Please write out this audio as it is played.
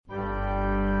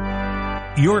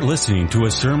You're listening to a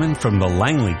sermon from the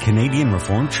Langley Canadian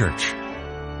Reformed Church.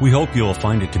 We hope you'll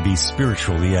find it to be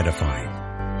spiritually edifying.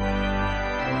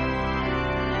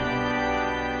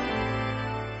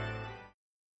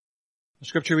 The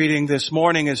scripture reading this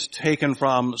morning is taken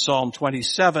from Psalm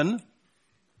 27.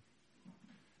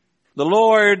 The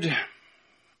Lord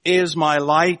is my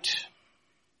light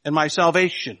and my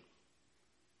salvation.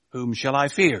 Whom shall I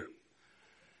fear?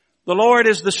 The Lord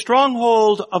is the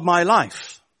stronghold of my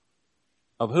life.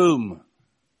 Of whom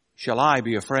shall I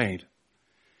be afraid?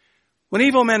 When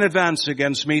evil men advance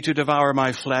against me to devour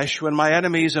my flesh, when my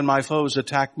enemies and my foes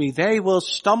attack me, they will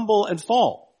stumble and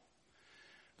fall.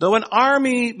 Though an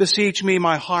army besiege me,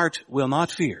 my heart will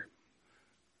not fear.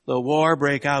 Though war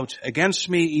break out against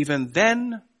me, even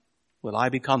then will I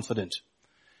be confident.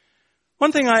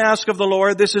 One thing I ask of the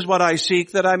Lord, this is what I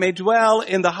seek, that I may dwell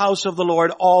in the house of the Lord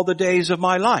all the days of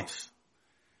my life,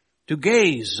 to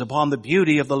gaze upon the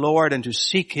beauty of the Lord and to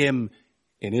seek him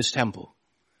in his temple.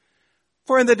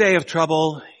 For in the day of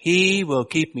trouble, he will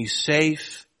keep me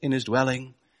safe in his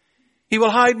dwelling. He will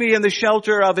hide me in the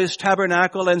shelter of his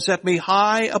tabernacle and set me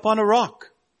high upon a rock.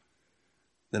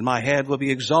 Then my head will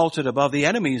be exalted above the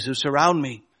enemies who surround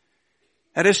me.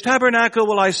 At his tabernacle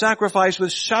will I sacrifice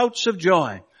with shouts of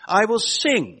joy. I will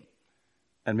sing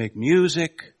and make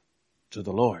music to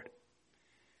the Lord.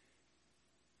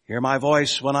 Hear my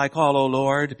voice when I call, O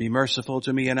Lord. Be merciful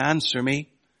to me and answer me.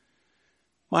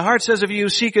 My heart says of you,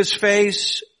 seek his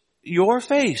face. Your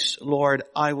face, Lord,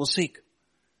 I will seek.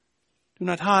 Do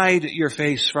not hide your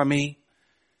face from me.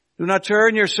 Do not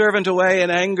turn your servant away in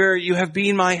anger. You have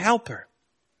been my helper.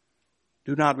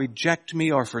 Do not reject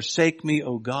me or forsake me,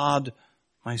 O God,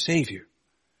 my Savior.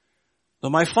 Though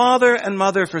my father and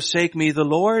mother forsake me, the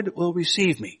Lord will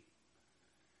receive me.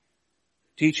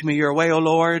 Teach me your way, O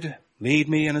Lord. Lead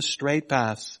me in a straight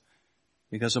path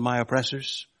because of my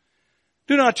oppressors.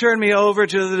 Do not turn me over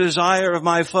to the desire of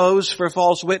my foes, for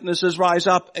false witnesses rise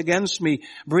up against me,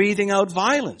 breathing out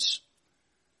violence.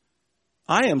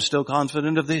 I am still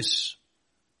confident of this.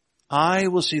 I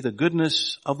will see the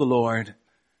goodness of the Lord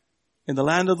in the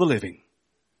land of the living.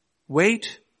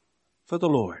 Wait for the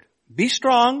Lord. Be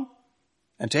strong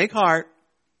and take heart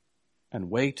and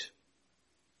wait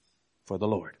for the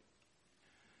Lord.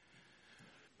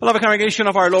 Beloved congregation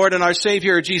of our Lord and our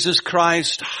Savior, Jesus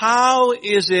Christ, how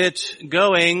is it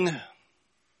going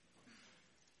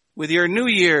with your New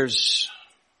Year's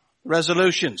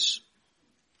resolutions?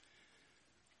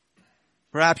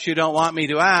 Perhaps you don't want me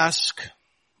to ask,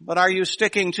 but are you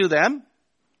sticking to them?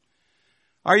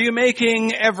 Are you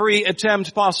making every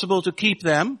attempt possible to keep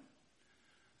them?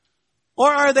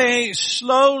 Or are they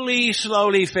slowly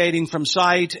fading from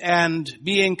sight and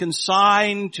being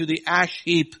consigned to the ash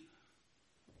heap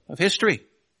of history?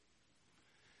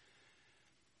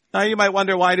 Now you might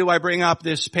wonder, why do I bring up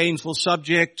this painful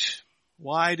subject?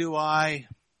 Why do I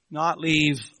not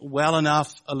leave well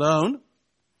enough alone?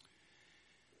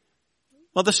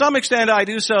 Well, to some extent I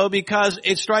do so because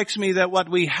it strikes me that what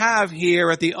we have here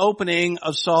at the opening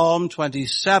of Psalm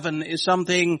 27 is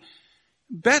something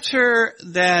better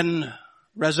than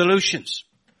resolutions.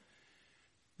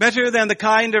 Better than the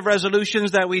kind of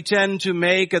resolutions that we tend to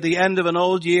make at the end of an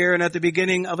old year and at the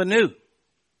beginning of a new.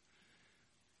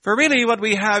 For really what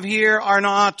we have here are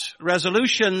not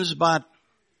resolutions, but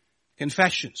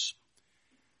confessions.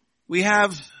 We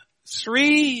have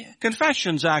 3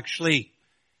 confessions actually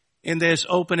in this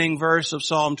opening verse of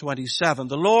Psalm 27.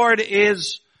 The Lord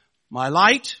is my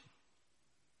light,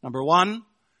 number 1.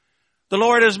 The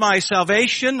Lord is my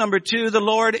salvation, number 2. The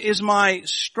Lord is my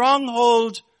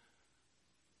stronghold,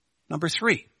 number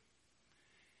 3.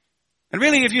 And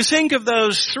really, if you think of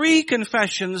those 3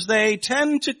 confessions, they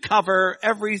tend to cover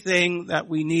everything that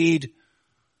we need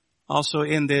also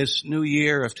in this new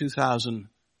year of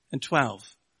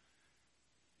 2012.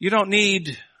 You don't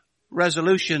need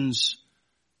resolutions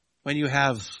when you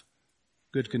have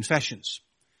good confessions.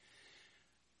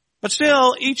 But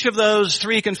still, each of those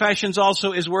 3 confessions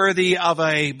also is worthy of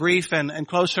a brief and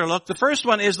closer look. The first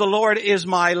one is, the Lord is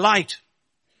my light.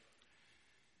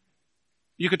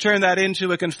 You could turn that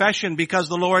into a confession. Because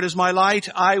the Lord is my light,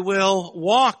 I will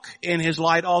walk in his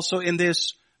light also in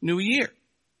this new year.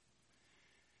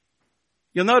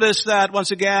 You'll notice that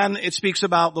once again it speaks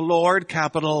about the Lord,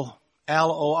 capital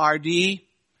L-O-R-D.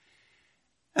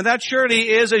 And that surely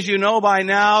is, as you know by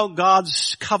now,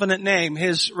 God's covenant name,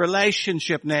 His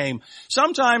relationship name.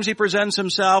 Sometimes He presents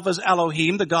Himself as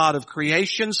Elohim, the God of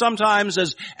creation. Sometimes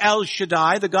as El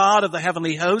Shaddai, the God of the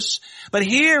heavenly hosts. But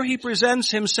here He presents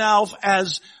Himself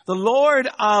as the Lord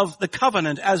of the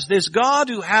covenant, as this God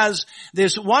who has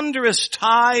this wondrous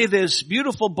tie, this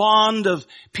beautiful bond of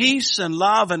peace and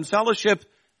love and fellowship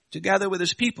together with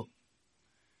His people.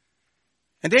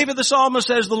 And David the psalmist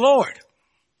says, the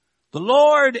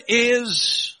Lord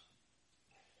is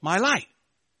my light.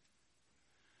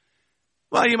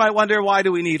 Well, you might wonder, why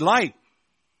do we need light?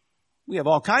 We have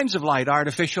all kinds of light.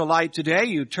 Artificial light today.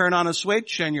 You turn on a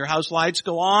switch and your house lights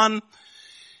go on.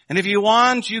 And if you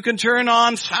want, you can turn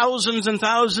on thousands and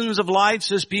thousands of lights,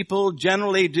 as people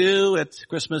generally do at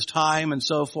Christmas time and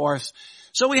so forth.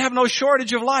 So we have no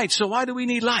shortage of light. So why do we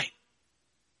need light?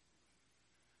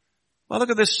 Well, look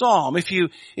at this psalm. If you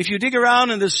dig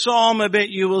around in this psalm a bit,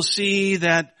 you will see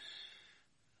that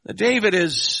David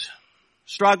is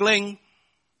struggling,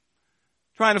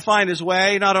 trying to find his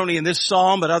way, not only in this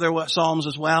psalm, but other psalms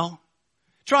as well.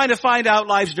 Trying to find out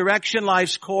life's direction,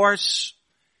 life's course.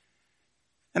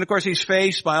 And of course, he's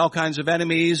faced by all kinds of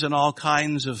enemies and all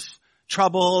kinds of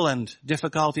trouble and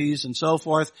difficulties and so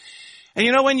forth. And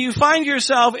you know, when you find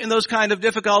yourself in those kind of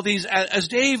difficulties, as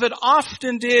David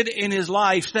often did in his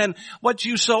life, then what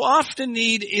you so often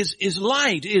need is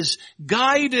light, is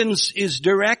guidance, is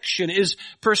direction, is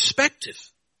perspective.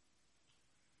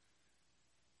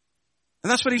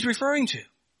 And that's what he's referring to.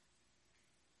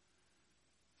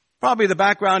 Probably the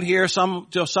background here,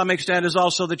 to some extent, is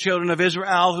also the children of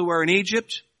Israel who were in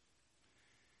Egypt.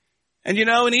 And you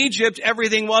know, in Egypt,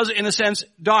 everything was, in a sense,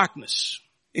 darkness.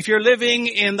 If you're living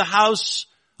in the house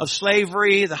of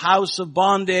slavery, the house of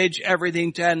bondage,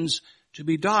 everything tends to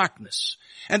be darkness.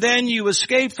 And then you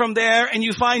escape from there and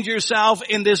you find yourself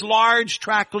in this large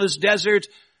trackless desert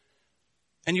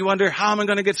and you wonder, how am I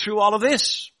going to get through all of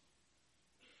this?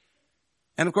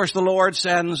 And of course the Lord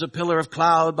sends a pillar of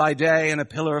cloud by day and a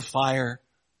pillar of fire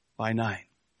by night.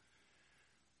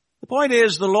 The point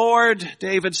is, the Lord,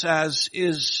 David says,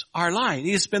 is our light.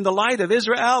 He's been the light of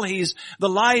Israel. He's the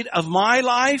light of my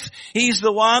life. He's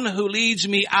the one who leads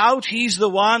me out. He's the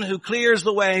one who clears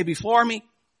the way before me.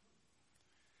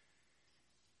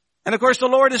 And of course, the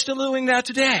Lord is still doing that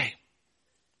today.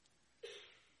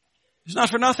 It's not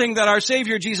for nothing that our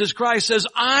Savior Jesus Christ says,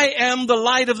 I am the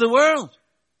light of the world.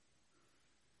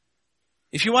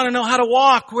 If you want to know how to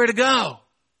walk, where to go,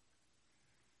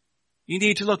 you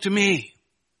need to look to me.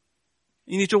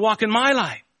 You need to walk in my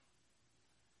light.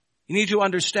 You need to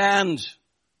understand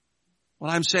what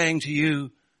I'm saying to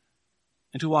you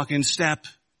and to walk in step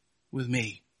with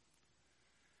me.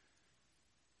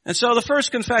 And so the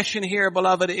first confession here,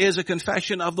 beloved, is a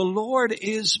confession of the Lord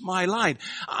is my light.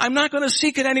 I'm not going to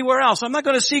seek it anywhere else. I'm not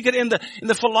going to seek it in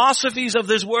the philosophies of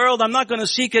this world. I'm not going to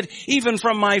seek it even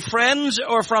from my friends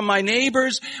or from my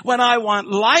neighbors. When I want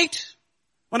light,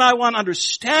 when I want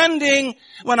understanding,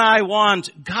 when I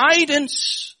want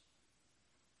guidance,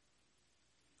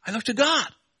 I look to God,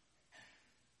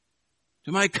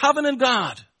 to my covenant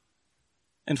God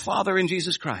and Father in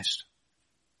Jesus Christ.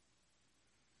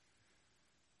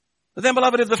 But then,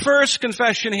 beloved, if the first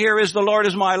confession here is the Lord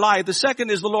is my light, the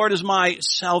second is the Lord is my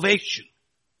salvation.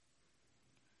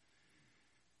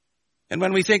 And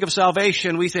when we think of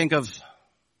salvation, we think of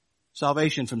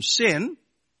salvation from sin.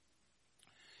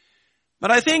 But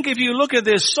I think if you look at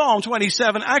this Psalm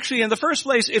 27, actually in the first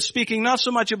place it's speaking not so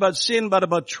much about sin but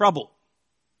about trouble.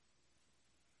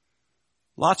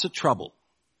 Lots of trouble.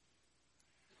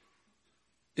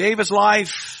 David's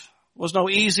life was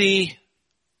no easy,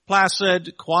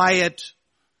 placid, quiet,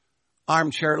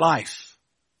 armchair life.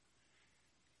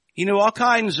 He knew all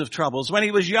kinds of troubles. When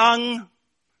he was young,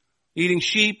 eating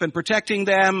sheep and protecting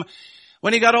them.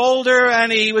 When he got older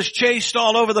and he was chased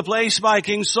all over the place by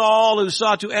King Saul, who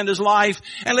sought to end his life.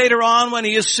 And later on when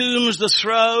he assumes the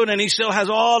throne and he still has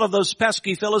all of those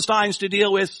pesky Philistines to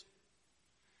deal with.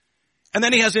 And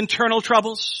then he has internal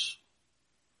troubles.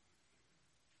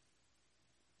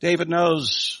 David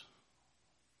knows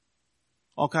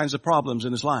all kinds of problems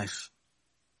in his life.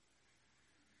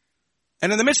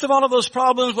 And in the midst of all of those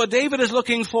problems, what David is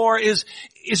looking for is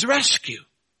rescue,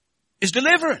 is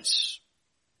deliverance.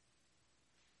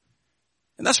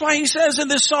 And that's why he says in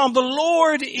this psalm, the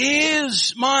Lord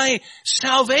is my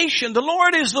salvation. The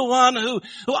Lord is the one who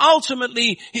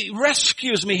ultimately he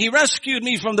rescues me. He rescued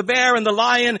me from the bear and the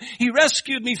lion. He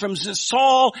rescued me from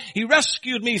Saul. He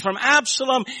rescued me from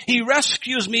Absalom. He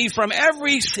rescues me from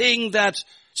everything that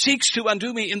seeks to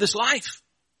undo me in this life.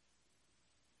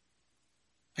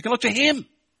 I can look to him.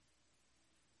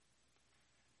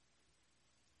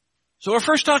 So we're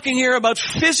first talking here about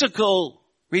physical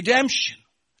redemption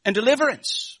and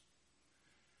deliverance.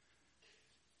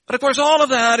 But of course all of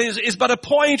that is but a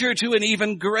pointer to an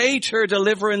even greater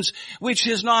deliverance, which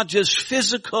is not just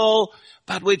physical,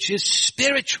 but which is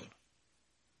spiritual.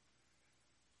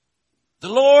 The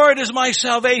Lord is my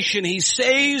salvation. He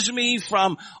saves me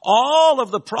from all of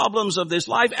the problems of this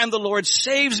life, and the Lord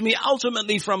saves me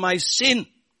ultimately from my sin,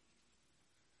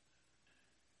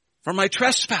 from my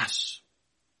trespass.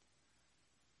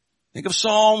 Think of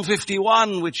Psalm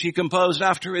 51, which he composed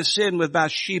after his sin with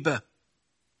Bathsheba.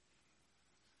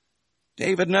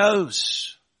 David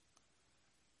knows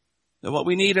that what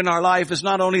we need in our life is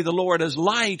not only the Lord as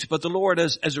light, but the Lord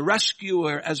as a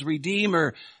rescuer, as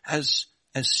redeemer, as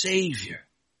Savior.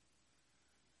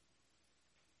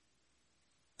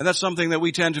 And that's something that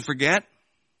we tend to forget.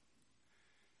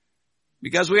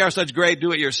 Because we are such great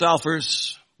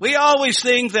do-it-yourselfers. We always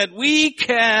think that we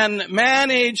can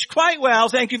manage quite well,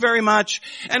 thank you very much,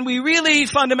 and we really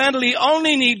fundamentally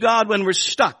only need God when we're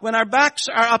stuck, when our backs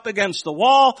are up against the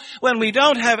wall, when we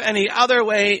don't have any other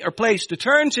way or place to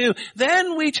turn to,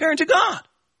 then we turn to God.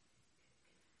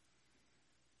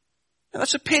 And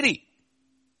that's a pity.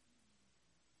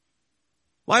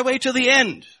 Why wait till the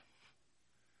end?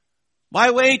 Why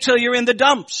wait till you're in the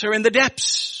dumps or in the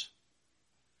depths?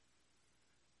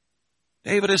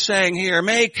 David is saying here,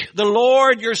 make the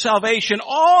Lord your salvation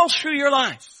all through your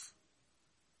life.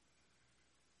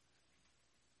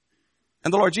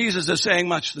 And the Lord Jesus is saying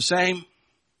much the same.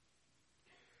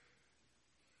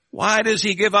 Why does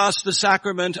he give us the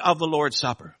sacrament of the Lord's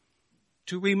Supper?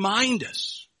 To remind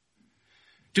us,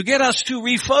 to get us to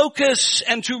refocus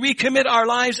and to recommit our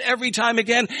lives every time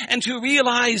again, and to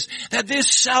realize that this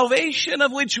salvation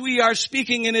of which we are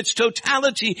speaking in its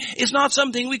totality is not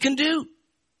something we can do.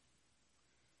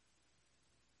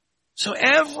 So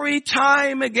every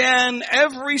time again,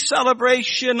 every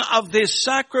celebration of this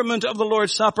sacrament of the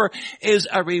Lord's Supper is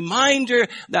a reminder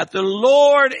that the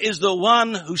Lord is the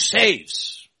one who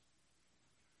saves.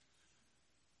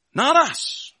 Not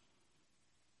us.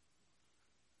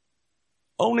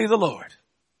 Only the Lord.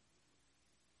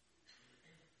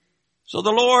 So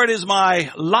the Lord is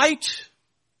my light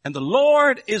and the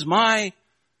Lord is my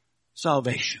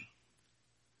salvation.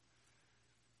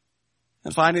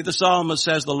 And finally, the psalmist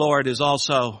says the Lord is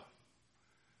also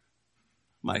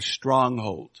my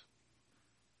stronghold.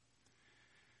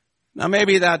 Now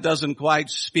maybe that doesn't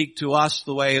quite speak to us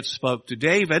the way it spoke to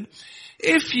David.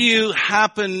 If you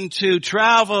happen to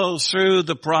travel through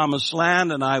the Promised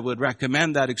Land, and I would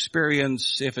recommend that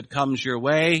experience if it comes your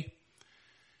way,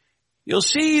 you'll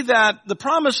see that the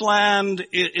Promised Land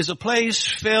is a place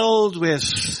filled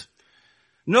with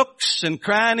nooks and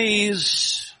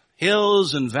crannies,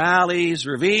 hills and valleys,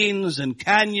 ravines and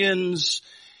canyons,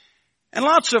 and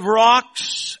lots of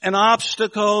rocks and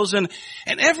obstacles, and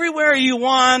everywhere you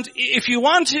want, if you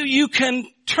want to, you can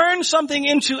turn something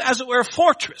into, as it were, a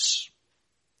fortress.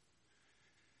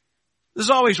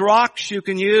 There's always rocks you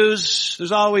can use,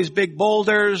 there's always big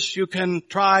boulders you can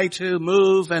try to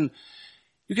move, and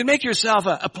you can make yourself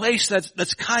a place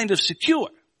that's kind of secure.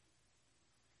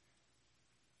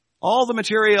 All the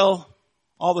material,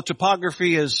 all the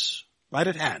topography is right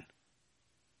at hand.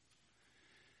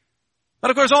 But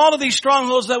of course, all of these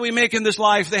strongholds that we make in this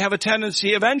life, they have a tendency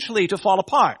eventually to fall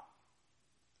apart.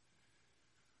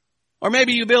 Or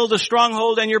maybe you build a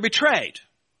stronghold and you're betrayed.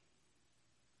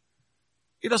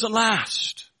 It doesn't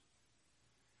last.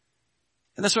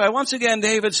 And that's why once again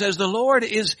David says, the Lord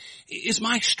is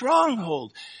my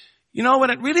stronghold. You know, when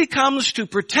it really comes to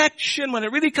protection, when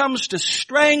it really comes to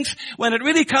strength, when it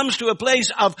really comes to a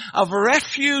place of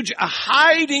refuge, a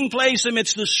hiding place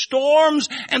amidst the storms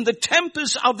and the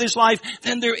tempests of this life,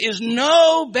 then there is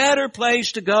no better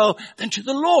place to go than to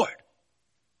the Lord.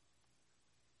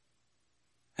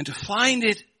 And to find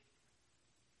it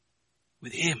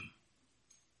with Him.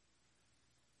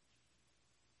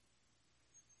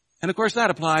 And of course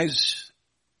that applies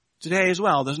today as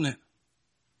well, doesn't it?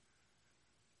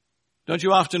 Don't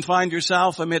you often find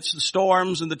yourself amidst the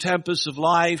storms and the tempests of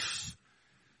life?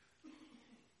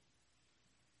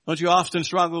 Don't you often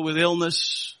struggle with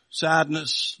illness,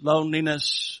 sadness,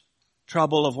 loneliness,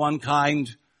 trouble of one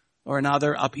kind or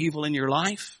another, upheaval in your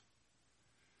life?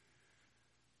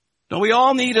 Don't we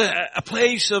all need a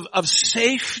place of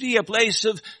safety, a place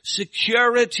of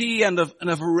security and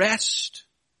of rest?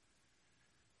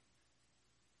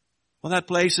 Well, that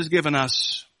place is given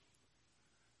us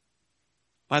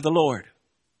by the Lord.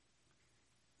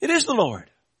 It is the Lord.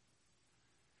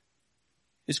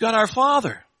 It's God our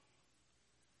Father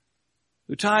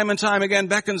who time and time again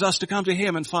beckons us to come to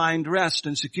Him and find rest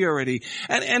and security.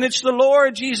 And it's the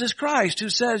Lord Jesus Christ who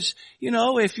says,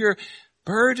 if you're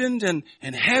burdened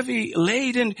and heavy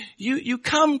laden, you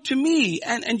come to me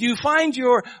and you find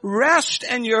your rest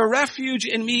and your refuge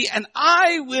in me, and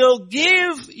I will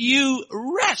give you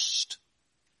rest.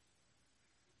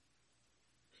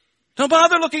 Don't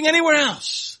bother looking anywhere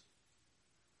else.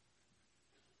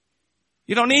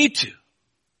 You don't need to.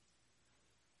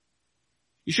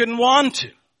 You shouldn't want to.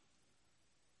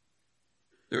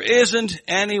 There isn't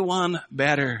anyone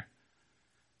better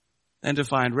than to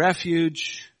find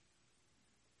refuge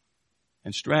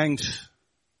and strength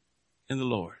in the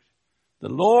Lord. The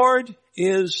Lord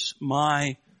is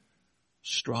my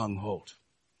stronghold.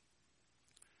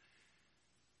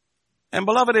 And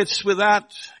beloved, it's with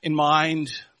that in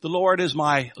mind. The Lord is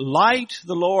my light.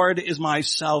 The Lord is my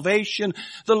salvation.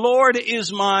 The Lord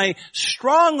is my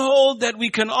stronghold, that we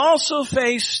can also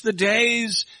face the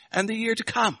days and the year to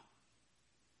come.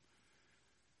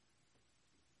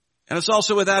 And it's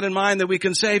also with that in mind that we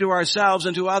can say to ourselves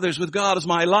and to others, with God as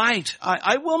my light,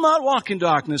 I will not walk in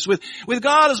darkness. With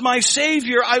God as my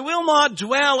Savior, I will not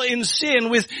dwell in sin.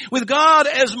 With God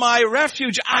as my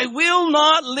refuge, I will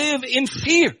not live in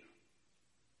fear.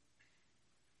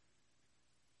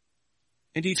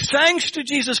 Indeed, thanks to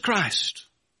Jesus Christ,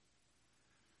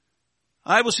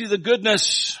 I will see the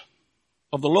goodness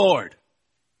of the Lord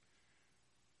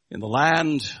in the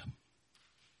land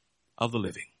of the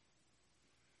living.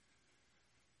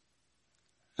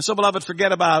 And so, beloved,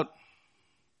 forget about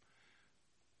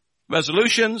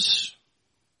resolutions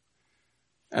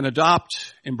and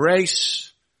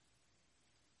embrace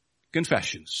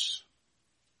confessions.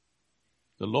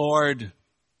 The Lord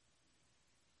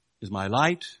is my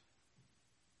light,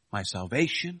 my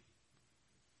salvation,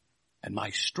 and my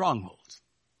stronghold.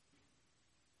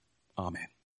 Amen.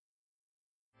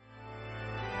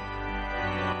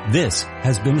 This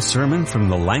has been a sermon from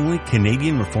the Langley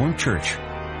Canadian Reformed Church.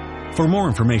 For more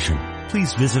information,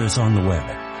 please visit us on the web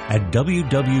at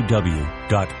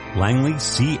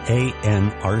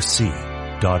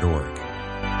www.langleycanrc.org.